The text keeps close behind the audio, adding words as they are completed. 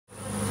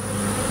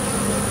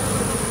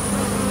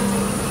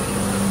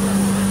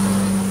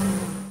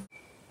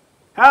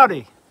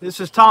Howdy, this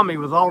is Tommy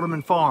with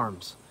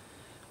AldermanFarms.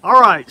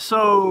 Alright,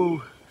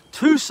 so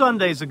 2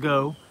 Sundays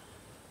ago,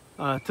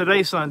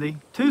 today's Sunday,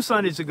 2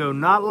 Sundays ago,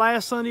 not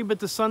last Sunday, but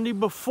the Sunday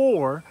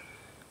before,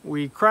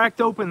 we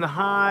cracked open the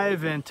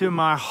hive, and to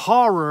my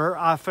horror,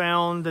 I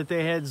found that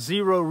they had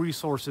 0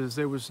 resources.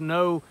 There was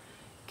no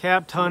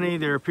capped honey.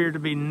 There appeared to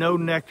be no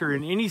nectar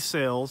in any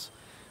cells.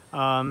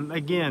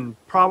 Again,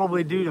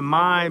 probably due to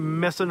my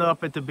messing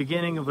up at the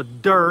beginning of a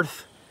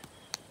dearth,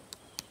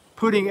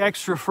 putting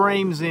extra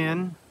frames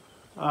in.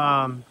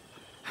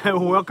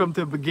 Welcome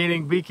to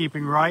beginning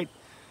beekeeping, right?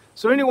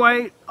 So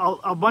anyway,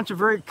 a bunch of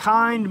very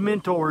kind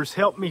mentors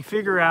helped me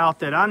figure out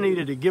that I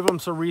needed to give them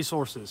some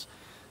resources.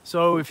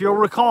 So if you'll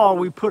recall,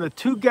 we put a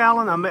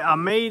 2-gallon, I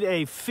made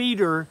a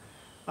feeder,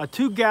 a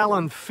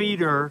 2-gallon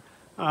feeder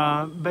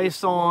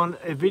based on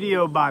a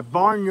video by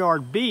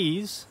Barnyard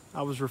Bees.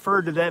 I was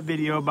referred to that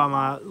video by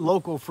my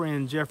local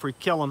friend, Jeffrey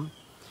Killam.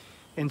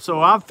 And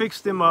so I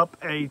fixed them up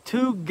a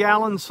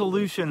 2-gallon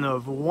solution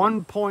of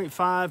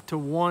 1.5 to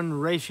 1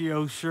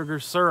 ratio sugar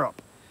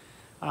syrup.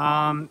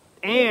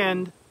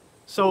 And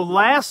so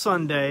last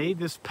Sunday,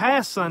 this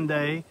past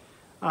Sunday,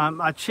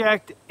 I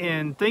checked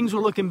and things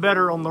were looking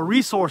better on the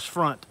resource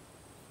front.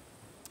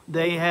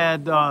 They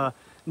had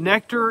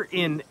nectar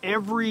in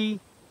every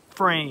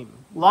frame,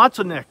 lots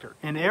of nectar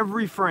in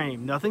every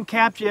frame, nothing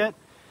capped yet,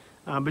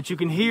 but you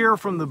can hear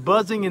from the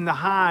buzzing in the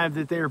hive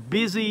that they're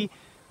busy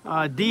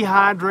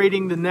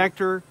dehydrating the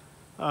nectar,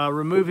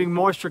 removing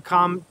moisture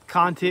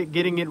content,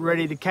 getting it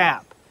ready to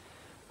cap.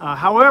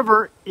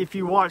 However, if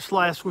you watched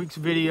last week's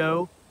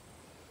video,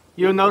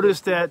 you'll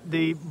notice that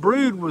the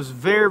brood was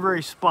very,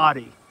 very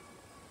spotty.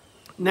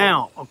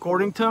 Now,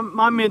 according to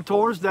my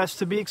mentors, that's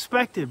to be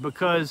expected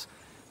because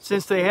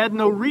since they had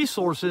no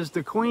resources,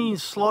 the queen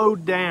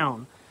slowed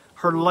down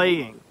her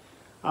laying.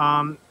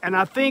 And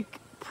I think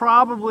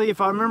probably,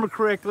 if I remember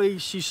correctly,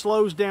 she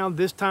slows down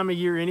this time of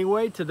year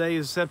anyway. Today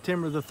is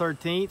September the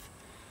 13th.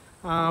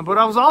 But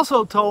I was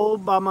also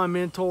told by my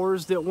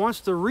mentors that once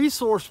the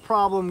resource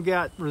problem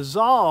got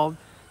resolved,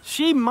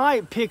 she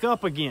might pick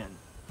up again.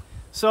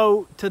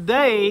 So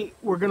today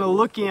we're going to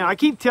look in. I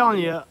keep telling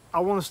you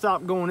I want to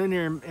stop going in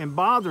here and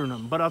bothering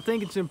them, but I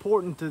think it's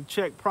important to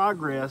check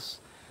progress.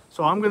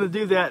 So I'm going to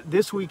do that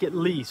this week at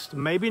least.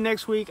 Maybe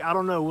next week, I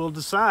don't know. We'll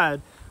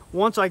decide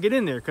once I get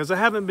in there because I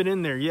haven't been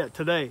in there yet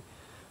today.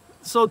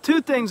 So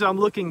 2 things I'm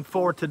looking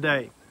for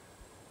today.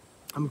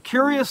 I'm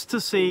curious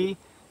to see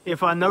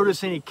if I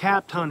notice any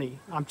capped honey.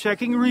 I'm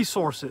checking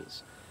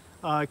resources,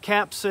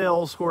 capped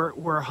cells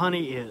where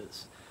honey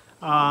is.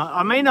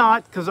 I may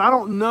not, because I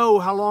don't know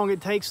how long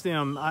it takes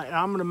them.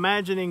 I'm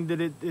imagining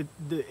that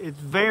it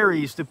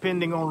varies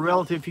depending on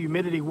relative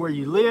humidity where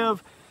you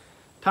live,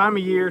 time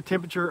of year,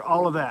 temperature,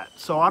 all of that.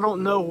 So I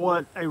don't know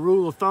what a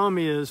rule of thumb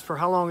is for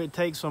how long it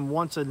takes them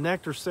once a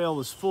nectar cell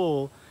is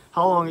full,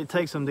 how long it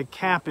takes them to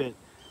cap it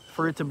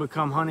for it to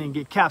become honey and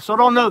get capped. So I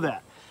don't know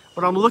that,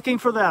 but I'm looking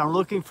for that. I'm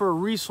looking for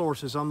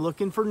resources. I'm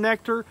looking for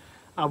nectar.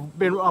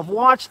 I've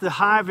watched the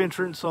hive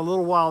entrance a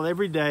little while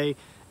every day,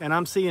 and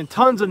I'm seeing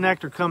tons of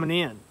nectar coming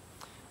in.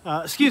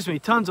 Excuse me,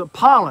 tons of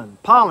pollen.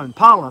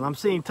 I'm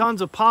seeing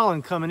tons of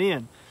pollen coming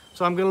in.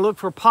 So I'm going to look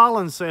for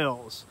pollen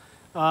cells.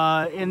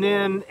 And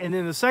then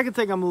the second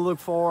thing I'm going to look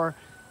for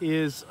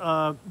is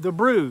the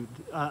brood.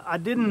 I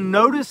didn't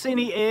notice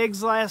any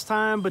eggs last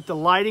time, but the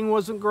lighting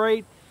wasn't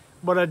great.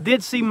 But I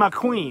did see my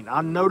queen.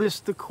 I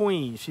noticed the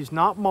queen. She's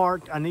not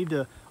marked. I need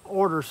to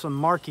order some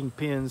marking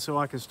pins so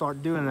I can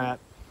start doing that.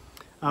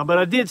 But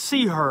I did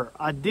see her.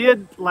 I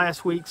did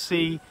last week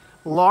see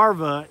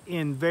larvae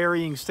in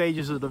varying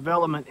stages of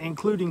development,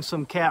 including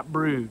some capped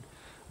brood.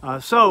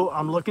 So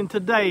I'm looking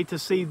today to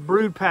see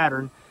brood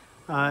pattern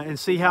and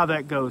see how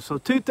that goes. So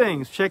 2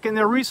 things, checking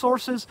their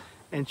resources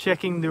and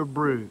checking their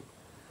brood.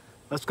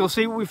 Let's go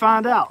see what we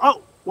find out.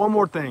 Oh, one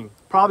more thing.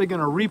 Probably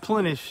going to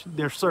replenish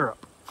their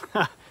syrup.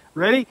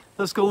 Ready?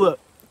 Let's go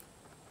look.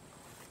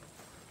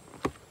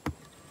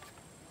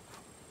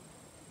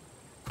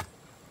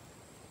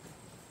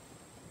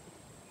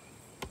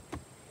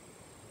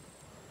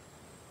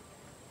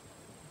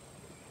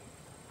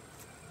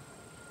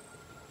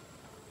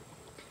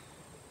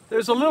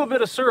 There's a little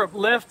bit of syrup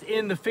left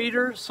in the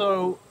feeder,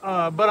 so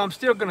but I'm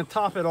still going to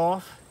top it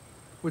off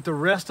with the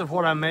rest of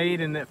what I made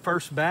in that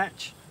first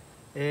batch.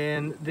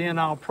 And then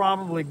I'll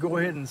probably go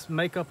ahead and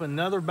make up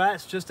another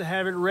batch just to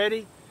have it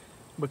ready,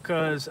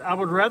 because I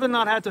would rather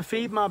not have to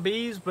feed my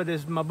bees. But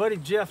as my buddy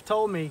Jeff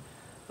told me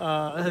the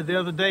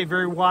other day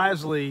very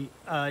wisely,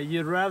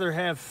 you'd rather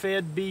have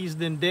fed bees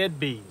than dead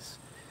bees.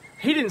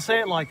 He didn't say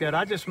it like that.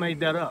 I just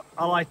made that up.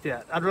 I like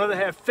that. I'd rather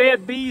have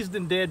fed bees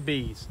than dead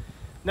bees.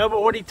 No,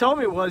 but what he told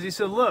me was, he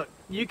said, look,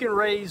 you can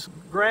raise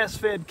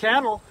grass-fed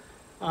cattle,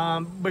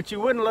 but you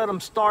wouldn't let them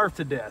starve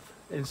to death.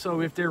 And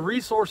so if their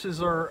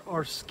resources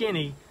are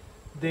skinny,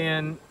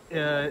 then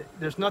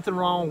there's nothing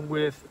wrong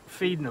with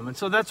feeding them. And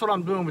so that's what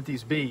I'm doing with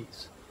these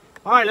bees.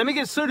 All right, let me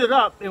get suited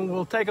up and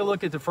we'll take a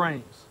look at the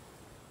frames.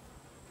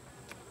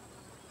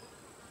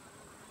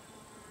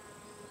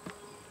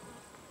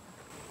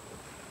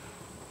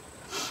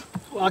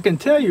 Well, I can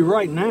tell you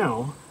right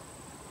now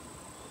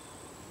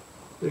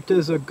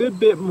there's a good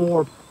bit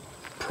more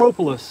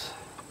propolis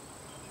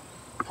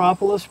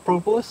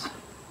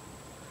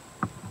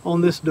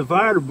on this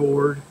divider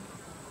board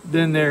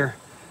than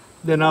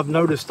I've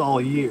noticed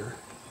all year.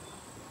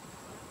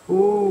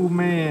 Oh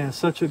man,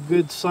 such a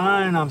good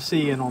sign I'm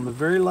seeing on the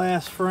very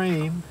last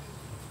frame.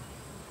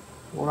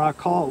 What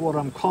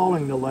I'm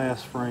calling the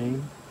last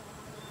frame.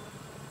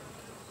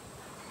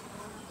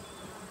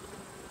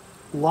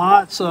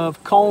 Lots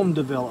of comb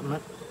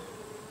development.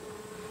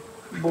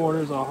 Boy,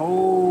 there's a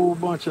whole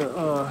bunch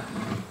of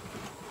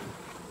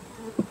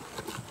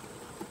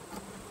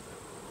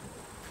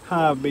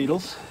hive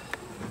beetles.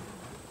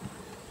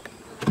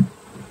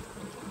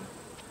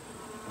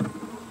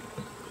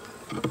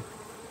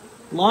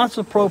 Lots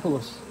of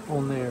propolis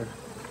on there.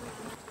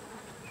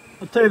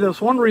 I'll tell you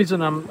this, one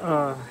reason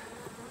I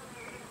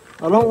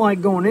don't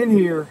like going in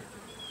here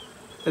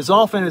as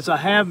often as I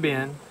have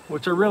been,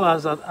 which I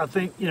realize I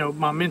think, you know,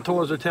 my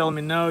mentors are telling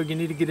me, no, you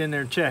need to get in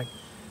there and check.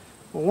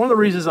 Well, one of the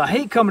reasons I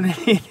hate coming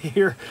in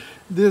here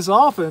this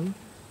often,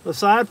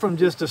 aside from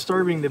just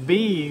disturbing the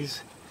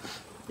bees,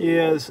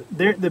 is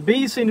the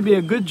bees seem to be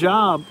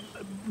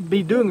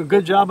doing a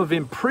good job of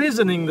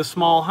imprisoning the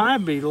small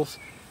hive beetles,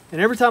 and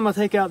every time I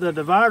take out the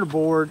divider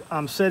board,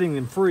 I'm setting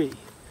them free.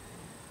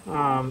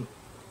 Of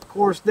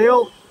course,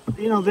 they'll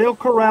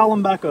corral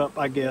them back up,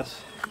 I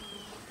guess.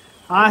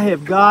 I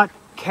have got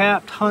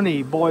capped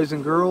honey, boys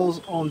and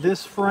girls, on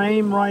this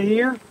frame right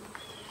here.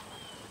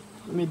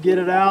 Let me get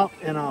it out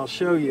and I'll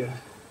show you.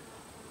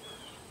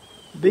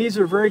 Bees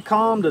are very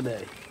calm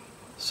today,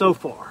 so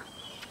far.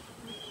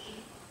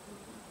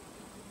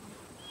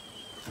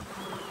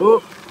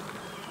 Oh,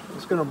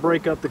 it's going to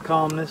break up the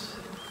calmness.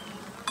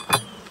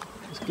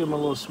 Let's give them a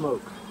little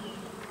smoke.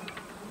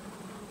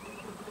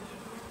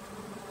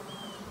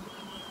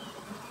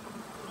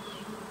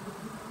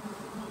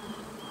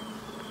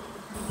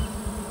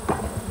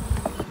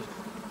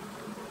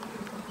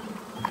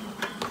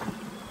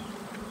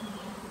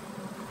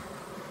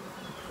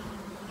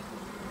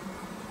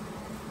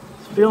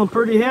 Feeling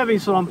pretty heavy,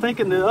 so I'm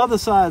thinking the other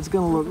side's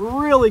going to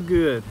look really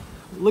good.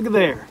 Look at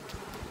there.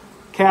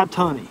 Capped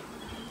honey.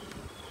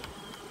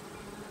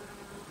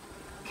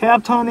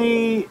 Capped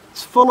honey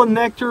is full of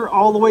nectar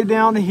all the way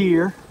down to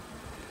here.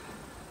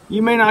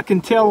 You may not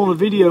can tell on the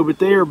video, but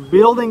they are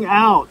building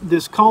out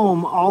this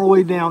comb all the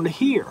way down to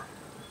here.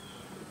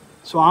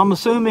 So I'm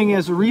assuming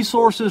as the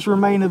resources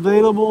remain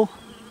available,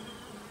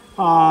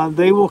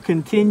 they will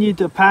continue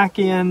to pack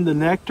in the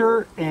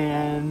nectar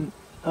and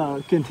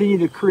continue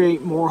to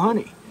create more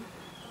honey.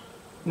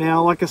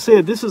 Now, like I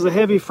said, this is a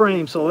heavy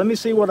frame, so let me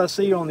see what I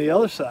see on the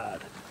other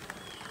side.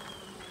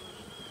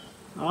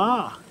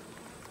 Ah,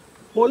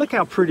 boy, look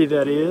how pretty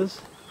that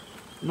is.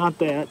 Not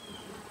that.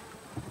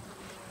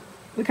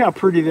 Look how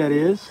pretty that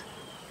is.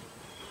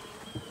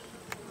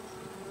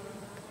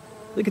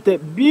 Look at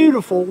that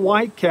beautiful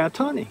white capped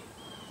honey.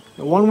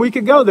 Now, 1 week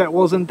ago, that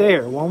wasn't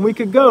there. 1 week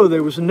ago,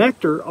 there was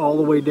nectar all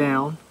the way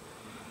down.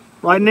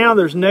 Right now,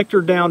 there's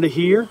nectar down to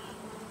here.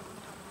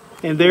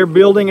 And they're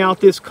building out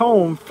this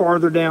comb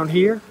farther down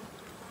here.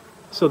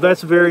 So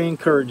that's very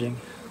encouraging.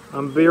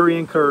 I'm very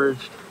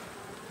encouraged.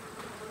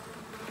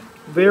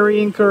 Very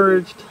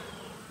encouraged.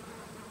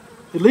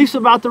 At least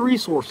about the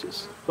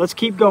resources. Let's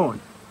keep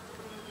going.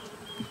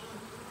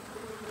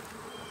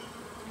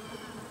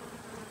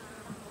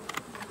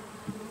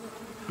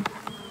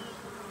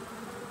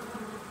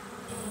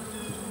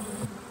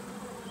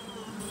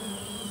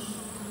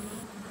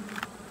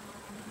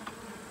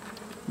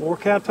 More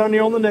capped honey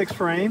on the next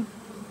frame.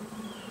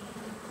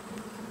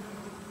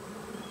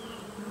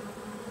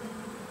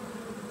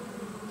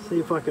 See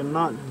if I can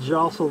not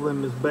jostle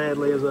them as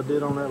badly as I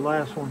did on that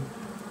last one.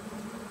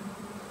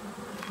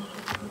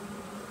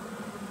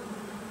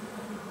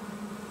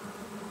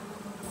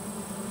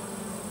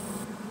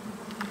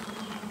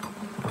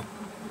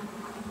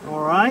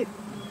 All right,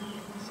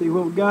 see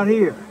what we got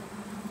here.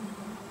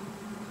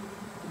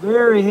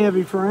 Very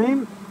heavy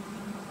frame.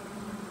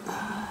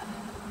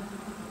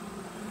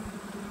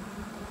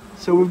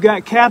 So we've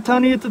got capped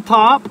honey at the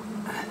top.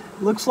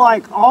 Looks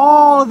like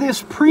all of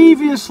this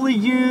previously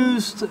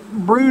used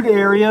brood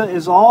area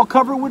is all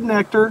covered with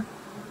nectar.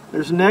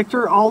 There's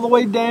nectar all the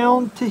way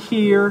down to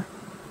here.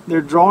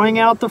 They're drawing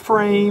out the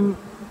frame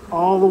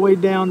all the way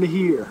down to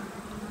here.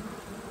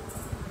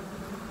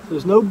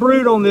 There's no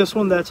brood on this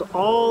one, that's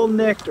all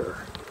nectar.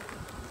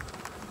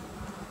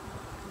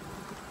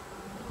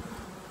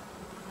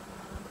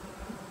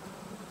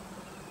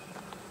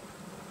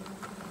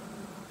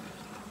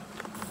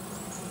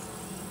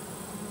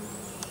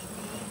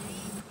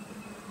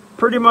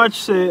 Pretty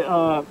much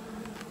the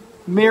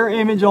mirror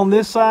image on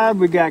this side.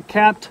 We got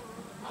capped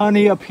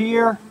honey up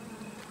here,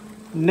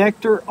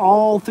 nectar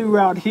all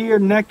throughout here,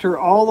 nectar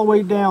all the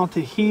way down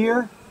to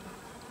here.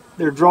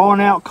 They're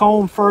drawing out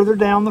comb further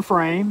down the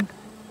frame.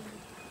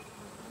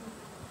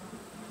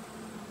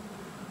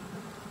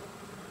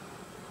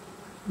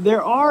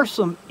 There are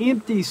some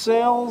empty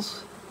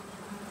cells.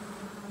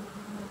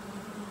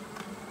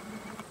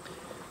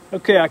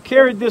 Okay, I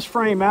carried this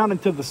frame out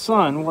into the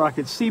sun where I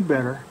could see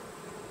better.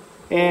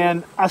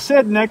 And I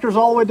said nectar's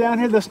all the way down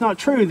here. That's not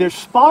true. There's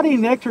spotty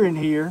nectar in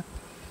here.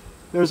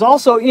 There's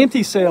also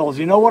empty cells.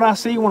 You know what I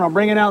see when I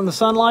bring it out in the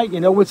sunlight? You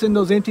know what's in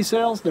those empty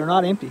cells? They're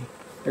not empty.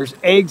 There's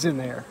eggs in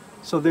there.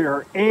 So there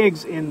are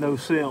eggs in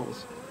those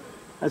cells.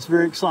 That's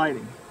very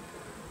exciting.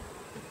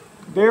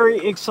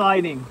 Very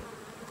exciting.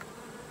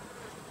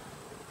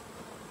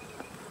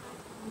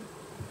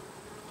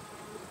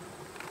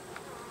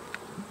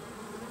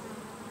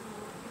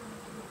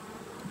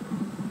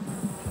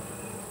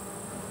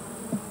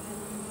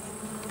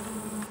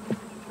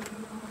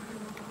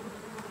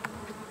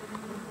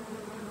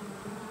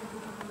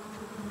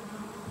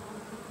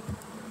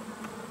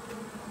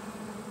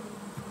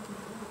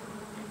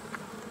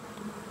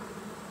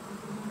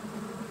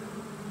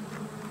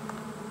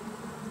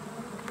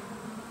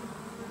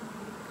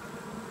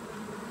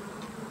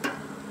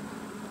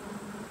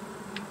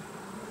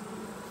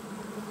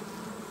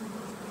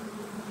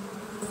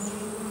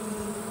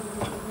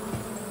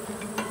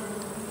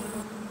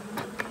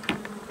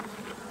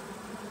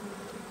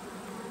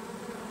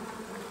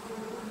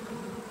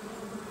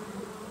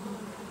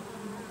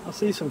 I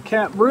see some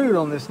capped brood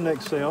on this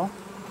next cell.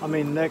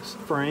 Next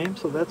frame,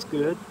 so that's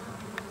good.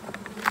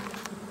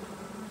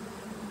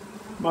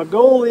 My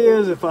goal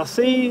is, if I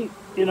see,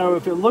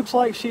 if it looks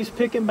like she's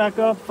picking back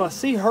up, if I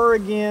see her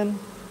again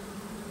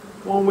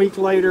 1 week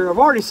later, I've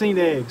already seen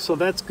eggs, so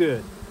that's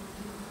good.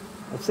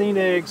 I've seen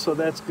eggs, so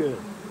that's good.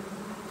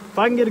 If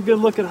I can get a good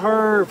look at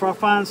her, if I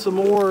find some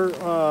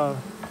more,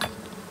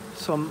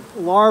 some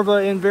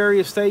larvae in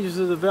various stages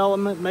of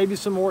development, maybe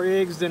some more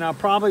eggs, then I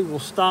probably will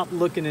stop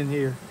looking in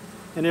here.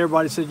 And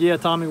everybody said, yeah,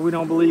 Tommy, we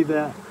don't believe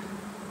that.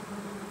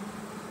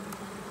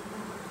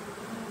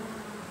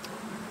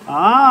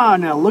 Ah,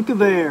 now look at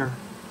there.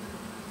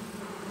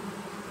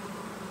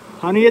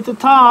 Honey at the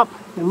top.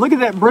 And look at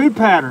that brood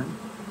pattern.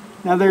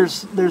 Now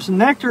there's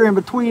nectar in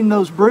between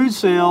those brood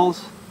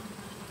cells.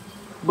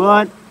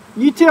 But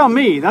you tell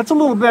me, that's a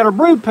little better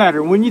brood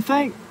pattern, wouldn't you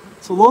think?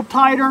 It's a little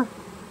tighter.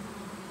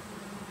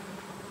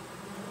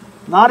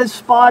 Not as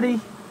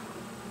spotty.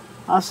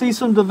 I see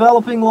some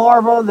developing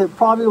larvae that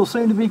probably will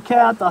soon to be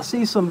capped. I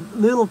see some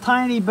little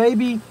tiny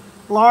baby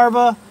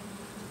larvae.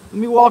 Let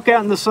me walk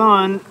out in the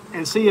sun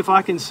and see if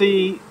I can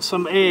see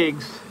some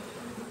eggs.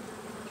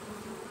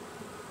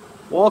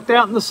 Walked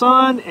out in the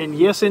sun, and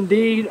yes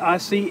indeed, I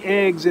see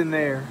eggs in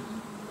there.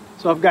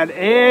 So I've got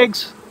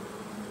eggs,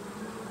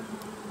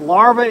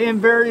 larvae in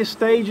various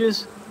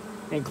stages,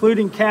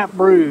 including capped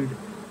brood.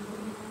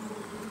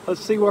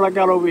 Let's see what I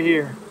got over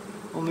here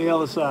on the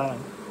other side.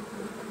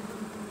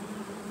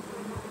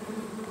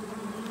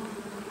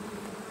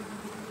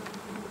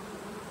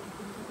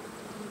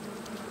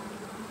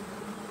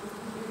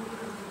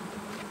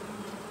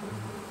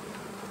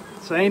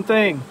 Same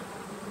thing.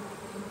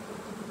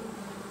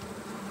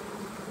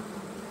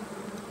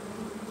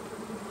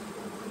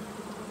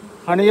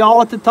 Honey all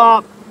at the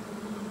top.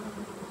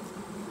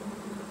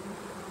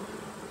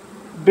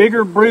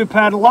 Bigger brood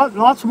pattern.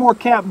 Lots more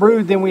capped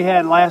brood than we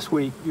had last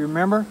week. You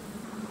remember?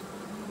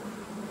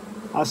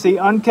 I see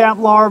uncapped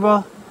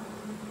larvae.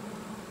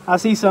 I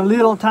see some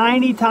little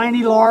tiny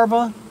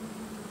larvae.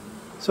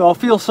 So I'll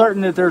feel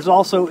certain that there's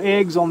also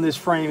eggs on this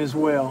frame as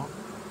well.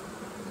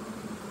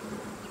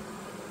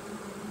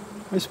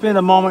 Let me spend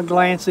a moment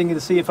glancing to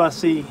see if I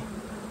see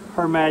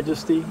Her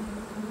Majesty.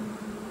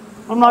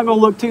 I'm not going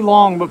to look too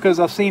long because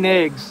I've seen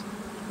eggs.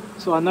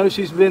 So I know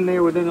she's been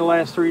there within the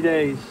last 3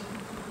 days.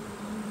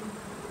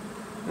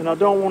 And I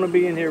don't want to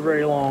be in here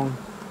very long.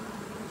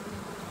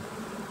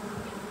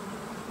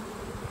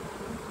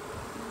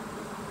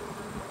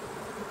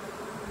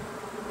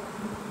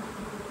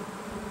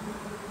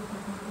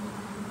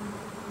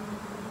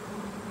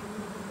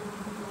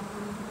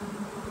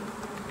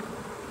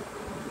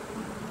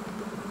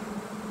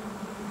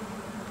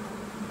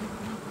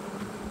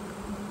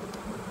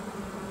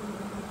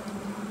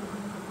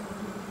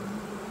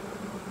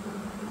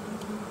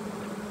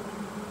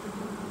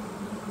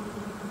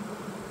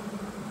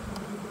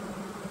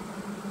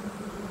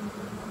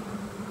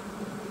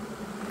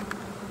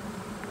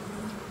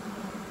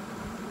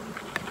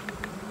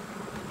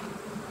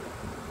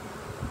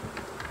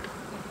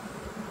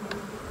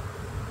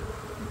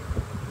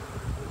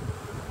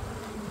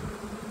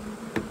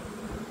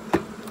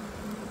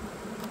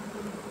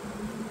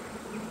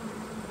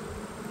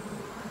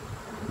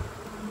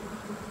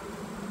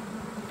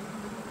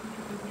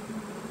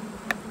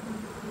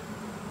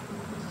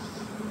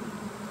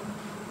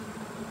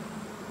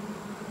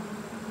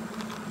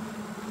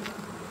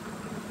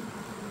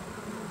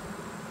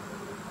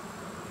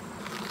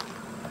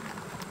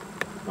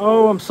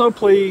 Oh, I'm so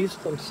pleased.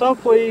 I'm so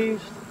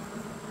pleased.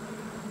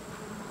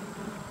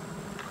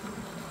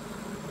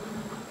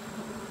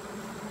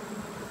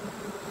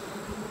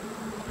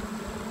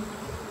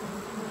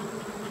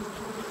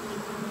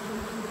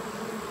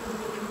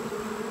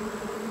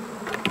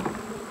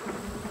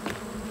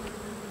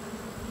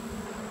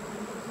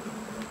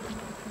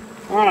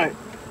 All right,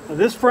 now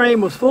this frame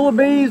was full of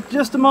bees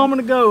just a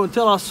moment ago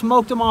until I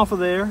smoked them off of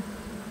there.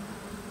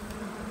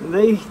 And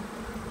they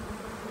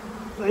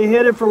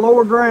headed for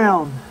lower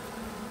ground.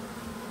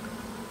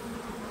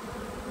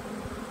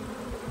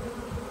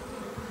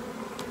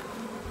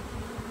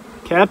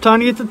 Capped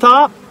honey at the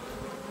top.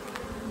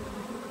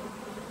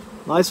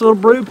 Nice little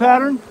brood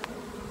pattern.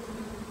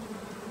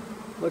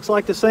 Looks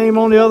like the same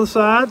on the other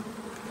side.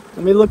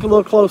 Let me look a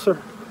little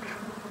closer.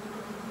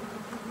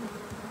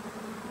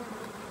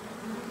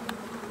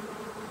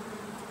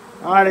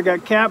 All right, I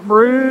got capped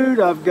brood.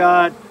 I've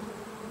got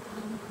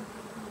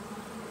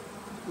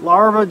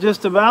larvae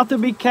just about to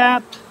be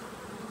capped.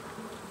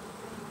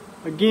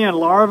 Again,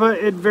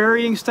 larvae at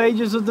varying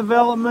stages of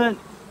development,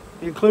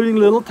 including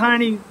little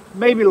tiny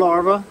baby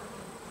larvae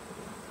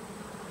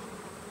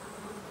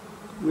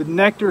with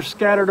nectar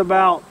scattered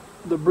about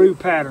the brood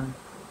pattern.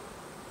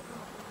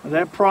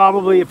 That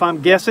probably, if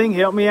I'm guessing,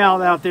 help me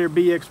out there,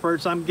 bee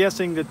experts, I'm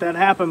guessing that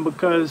happened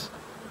because,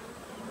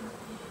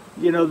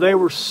 you know, they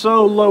were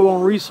so low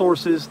on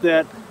resources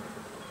that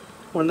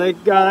when they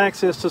got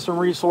access to some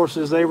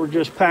resources, they were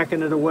just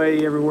packing it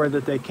away everywhere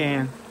that they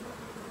can.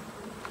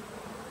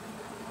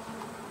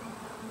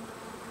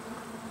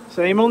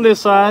 Same on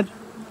this side.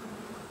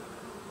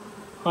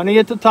 Honey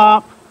at the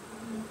top,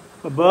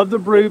 above the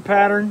brood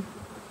pattern.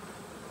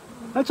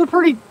 That's a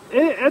pretty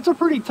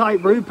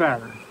tight brood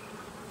pattern.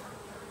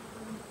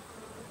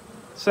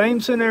 Same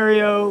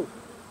scenario.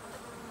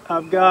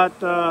 I've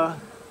got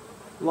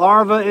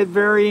larvae at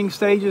varying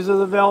stages of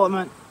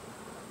development.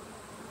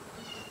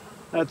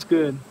 That's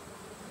good.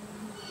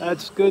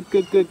 That's good.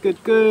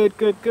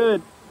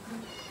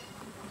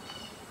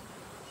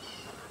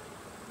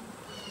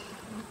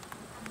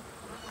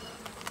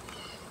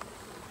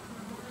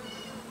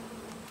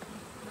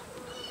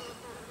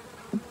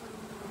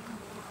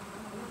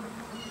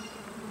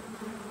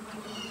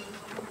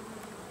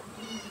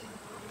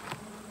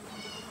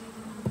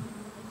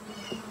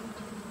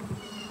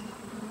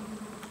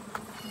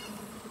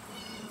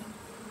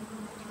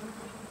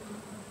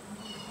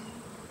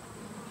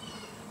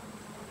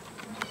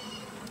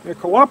 They're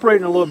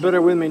cooperating a little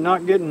better with me,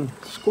 not getting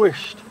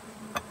squished.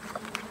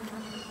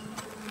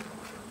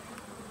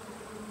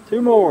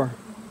 2 more.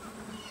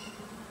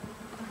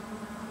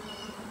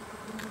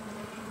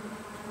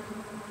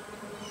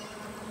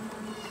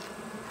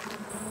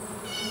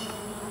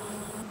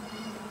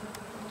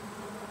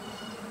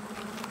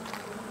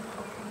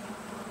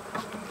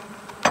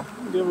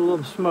 Give it a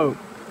little smoke.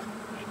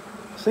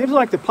 Seems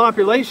like the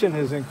population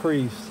has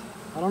increased.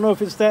 I don't know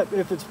if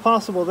it's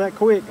possible that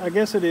quick. I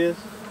guess it is.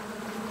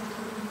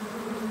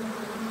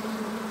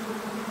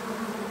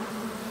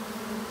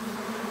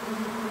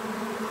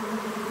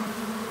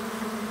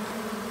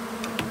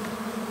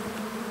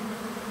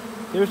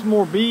 There's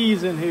more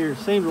bees in here,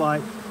 seems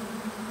like.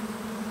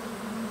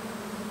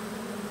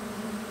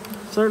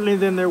 Certainly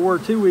than there were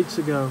 2 weeks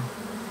ago.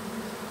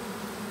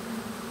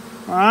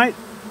 All right.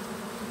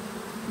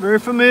 Very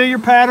familiar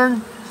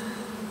pattern.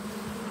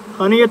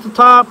 Honey at the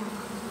top.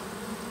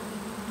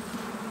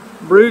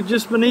 Brood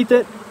just beneath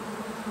it.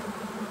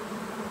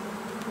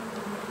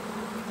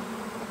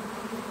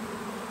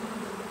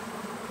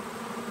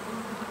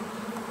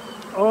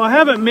 Oh, I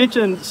haven't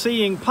mentioned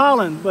seeing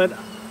pollen, but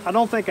I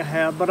don't think I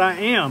have, but I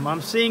am. I'm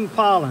seeing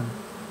pollen.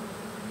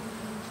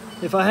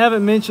 If I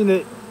haven't mentioned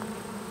it,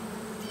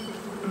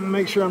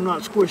 make sure I'm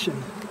not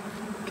squishing.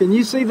 Can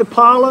you see the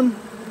pollen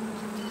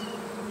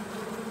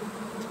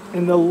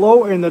in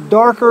the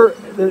darker,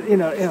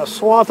 in a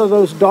swath of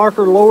those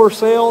darker lower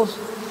cells?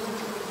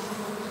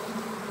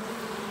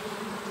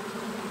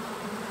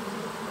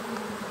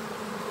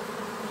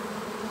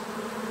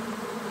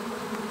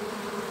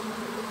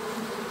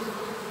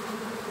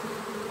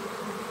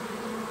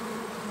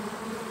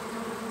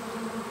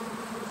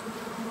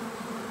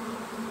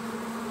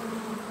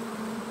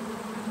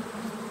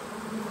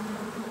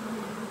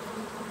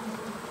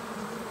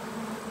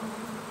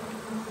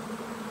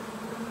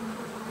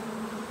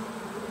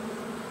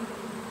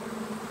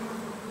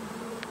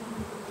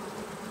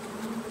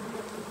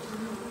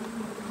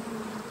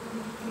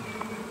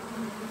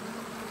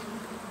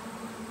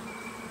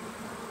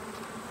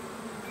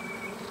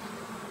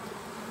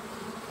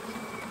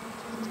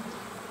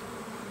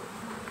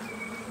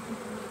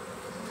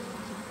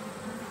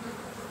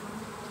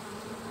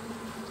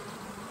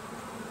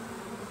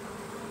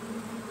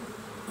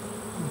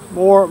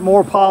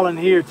 More pollen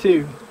here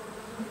too.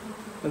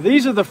 Now,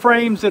 these are the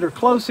frames that are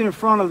close in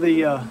front of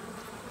the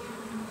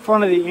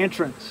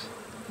entrance.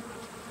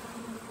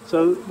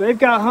 So they've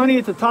got honey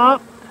at the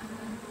top,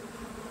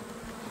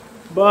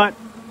 but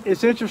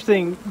it's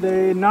interesting.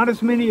 Not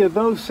as many of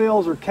those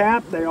cells are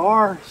capped. There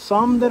are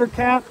some that are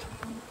capped.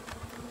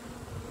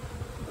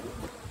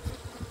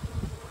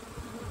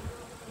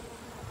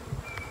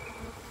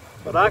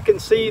 But I can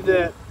see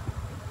that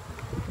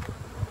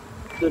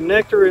the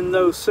nectar in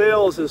those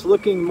cells is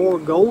looking more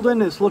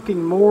golden. It's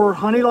looking more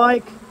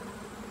honey-like.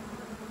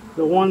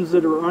 The ones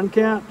that are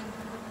uncapped.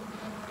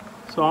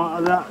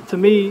 So to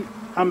me,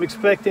 I'm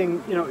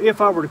expecting, you know, if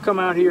I were to come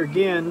out here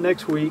again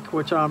next week,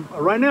 which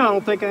right now I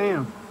don't think I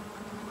am.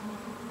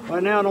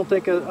 Right now I don't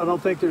think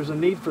there's a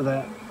need for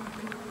that,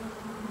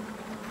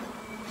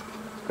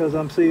 because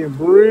I'm seeing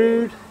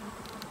brood,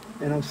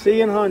 and I'm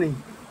seeing honey,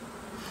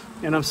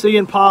 and I'm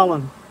seeing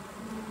pollen.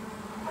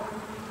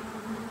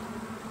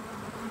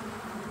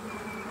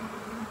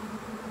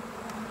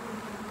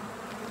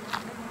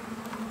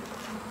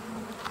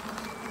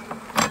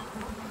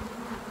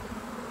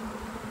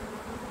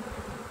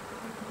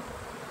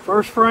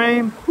 First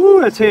frame,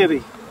 whoo, that's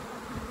heavy.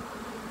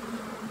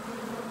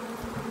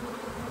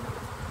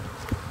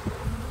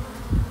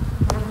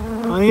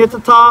 Honey at the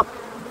top.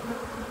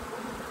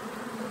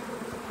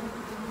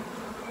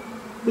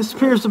 This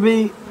appears to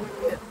be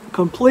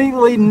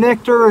completely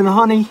nectar and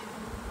honey.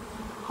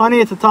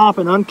 Honey at the top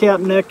and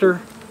uncapped nectar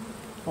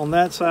on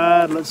that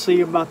side. Let's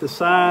see about the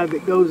side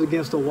that goes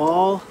against the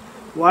wall.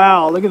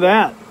 Wow, look at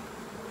that.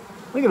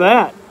 Look at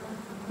that.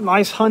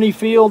 Nice honey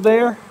field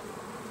there.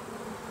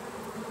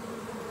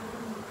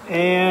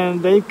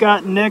 And they've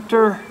got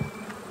nectar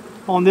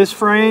on this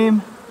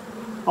frame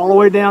all the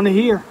way down to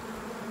here.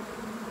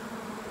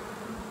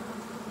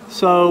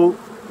 So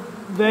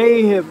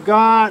they have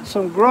got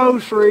some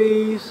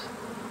groceries.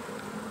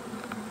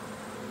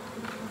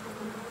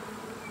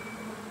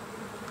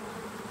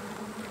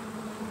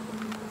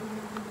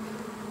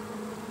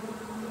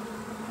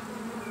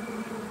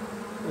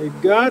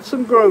 They've got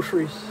some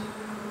groceries.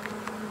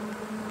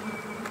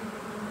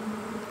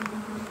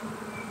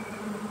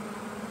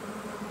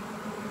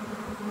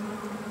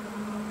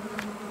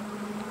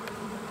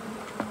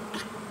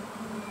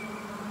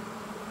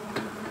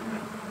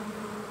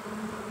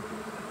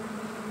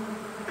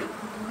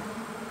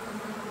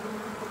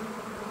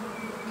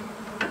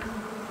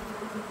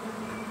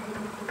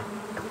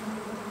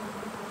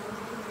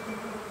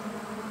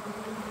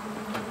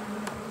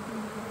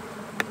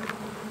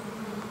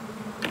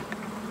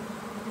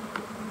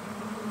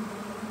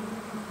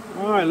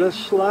 All right, let's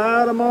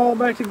slide them all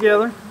back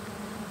together.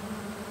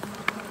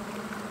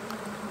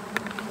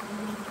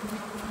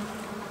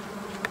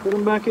 Put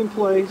them back in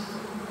place.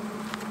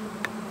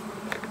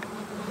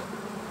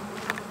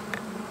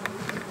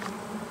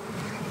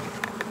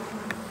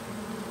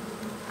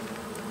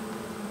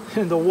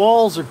 And the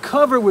walls are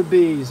covered with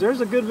bees.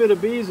 There's a good bit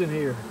of bees in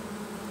here.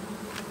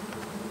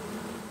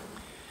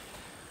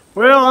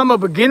 Well, I'm a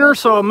beginner,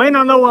 so I may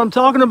not know what I'm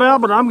talking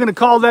about, but I'm going to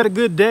call that a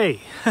good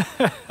day.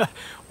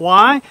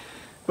 Why?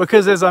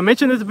 Because as I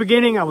mentioned at the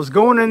beginning, I was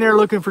going in there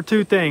looking for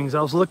two things.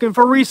 I was looking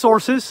for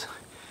resources,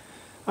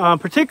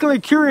 particularly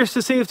curious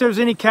to see if there's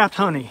any capped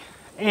honey.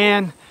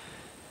 And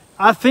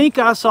I think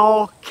I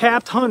saw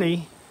capped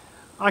honey.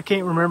 I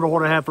can't remember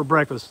what I had for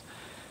breakfast,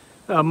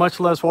 much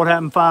less what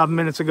happened 5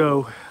 minutes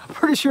ago. I'm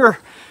pretty sure,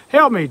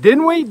 help me,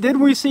 didn't we?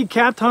 Didn't we see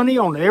capped honey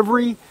on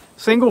every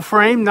single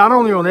frame? Not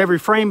only on every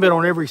frame, but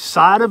on every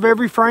side of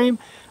every frame?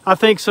 I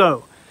think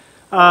so.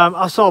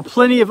 I saw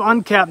plenty of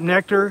uncapped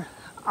nectar.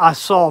 I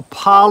saw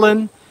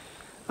pollen.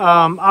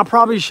 I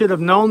probably should have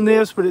known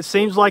this, but it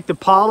seems like the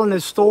pollen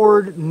is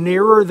stored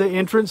nearer the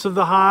entrance of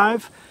the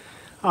hive.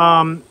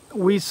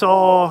 We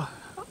saw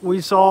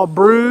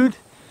brood.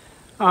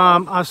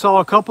 I saw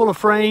a couple of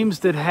frames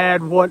that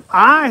had what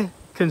I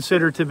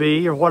consider to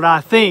be, or what I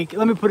think,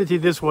 let me put it to you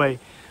this way,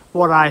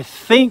 what I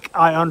think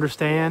I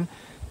understand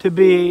to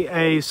be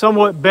a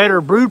somewhat better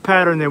brood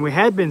pattern than we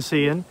had been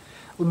seeing,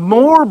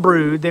 more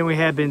brood than we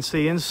had been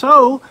seeing.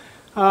 So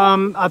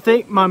I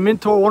think one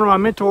of my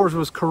mentors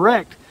was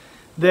correct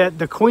that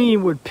the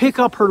queen would pick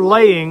up her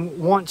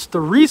laying once the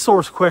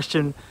resource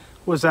question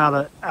was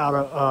out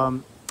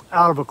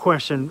of a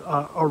question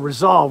or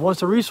resolved.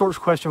 Once the resource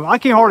question, I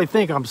can hardly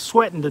think, I'm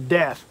sweating to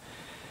death.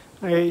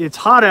 It's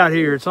hot out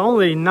here. It's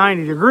only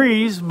 90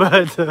 degrees,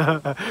 but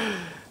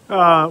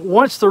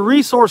once the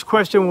resource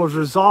question was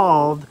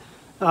resolved,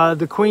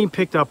 the queen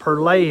picked up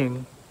her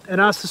laying. And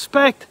I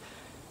suspect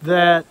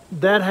that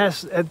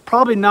has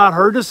probably not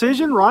her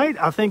decision, right?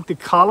 I think the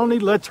colony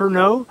lets her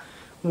know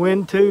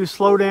when to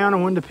slow down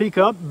and when to peak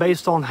up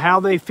based on how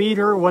they feed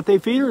her, what they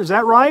feed her. Is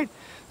that right?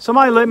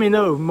 Somebody let me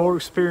know, more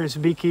experienced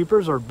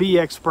beekeepers or bee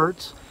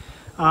experts.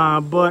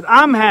 But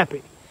I'm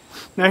happy.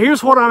 Now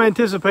here's what I'm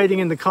anticipating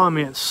in the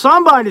comments.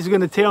 Somebody's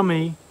going to tell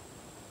me,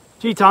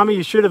 gee, Tommy,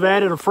 you should have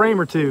added a frame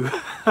or two.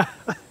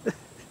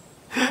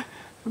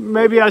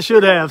 Maybe I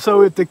should have.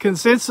 So if the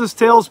consensus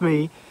tells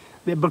me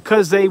that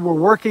because they were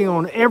working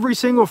on every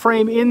single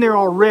frame in there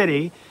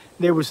already,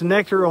 there was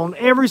nectar on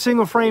every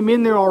single frame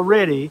in there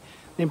already,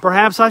 then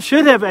perhaps I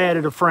should have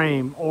added a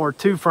frame or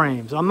two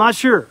frames. I'm not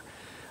sure.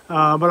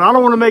 But I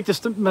don't want to make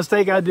the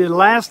mistake I did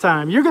last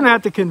time. You're going to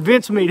have to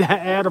convince me to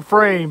add a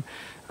frame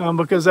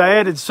because I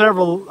added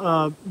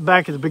several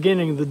back at the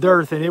beginning of the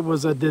dearth and it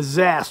was a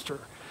disaster.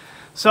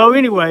 So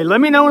anyway, let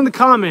me know in the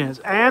comments.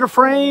 Add a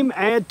frame,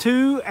 add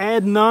two,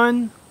 add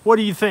none. What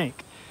do you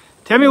think?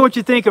 Tell me what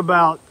you think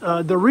about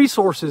the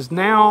resources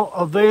now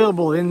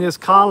available in this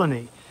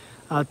colony.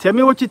 Tell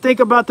me what you think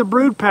about the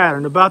brood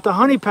pattern, about the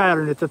honey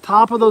pattern at the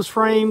top of those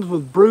frames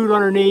with brood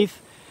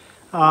underneath.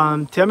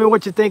 Tell me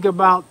what you think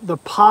about the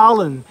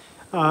pollen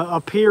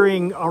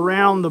appearing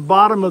around the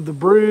bottom of the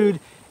brood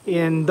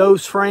in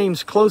those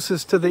frames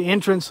closest to the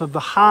entrance of the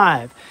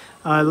hive.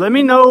 Let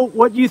me know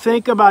what you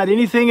think about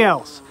anything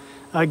else.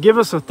 Give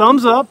us a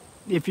thumbs up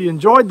if you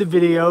enjoyed the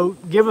video.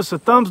 Give us a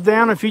thumbs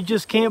down if you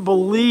just can't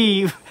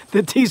believe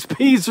that these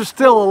bees are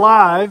still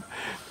alive.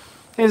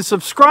 And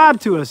subscribe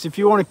to us if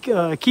you want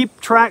to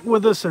keep track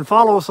with us and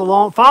follow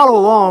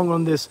along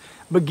on this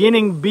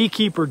beginning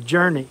beekeeper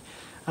journey.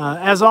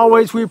 As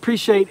always, we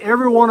appreciate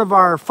every one of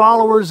our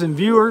followers and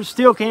viewers.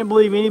 Still can't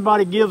believe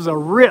anybody gives a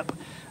rip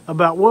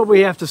about what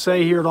we have to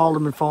say here at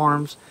Alderman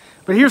Farms.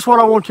 But here's what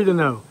I want you to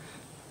know.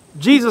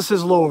 Jesus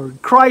is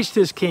Lord. Christ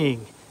is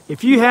King.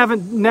 If you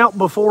haven't knelt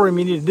before Him,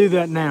 you need to do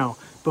that now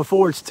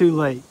before it's too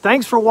late.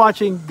 Thanks for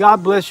watching.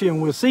 God bless you,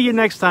 and we'll see you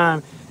next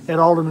time at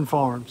Alderman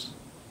Farms.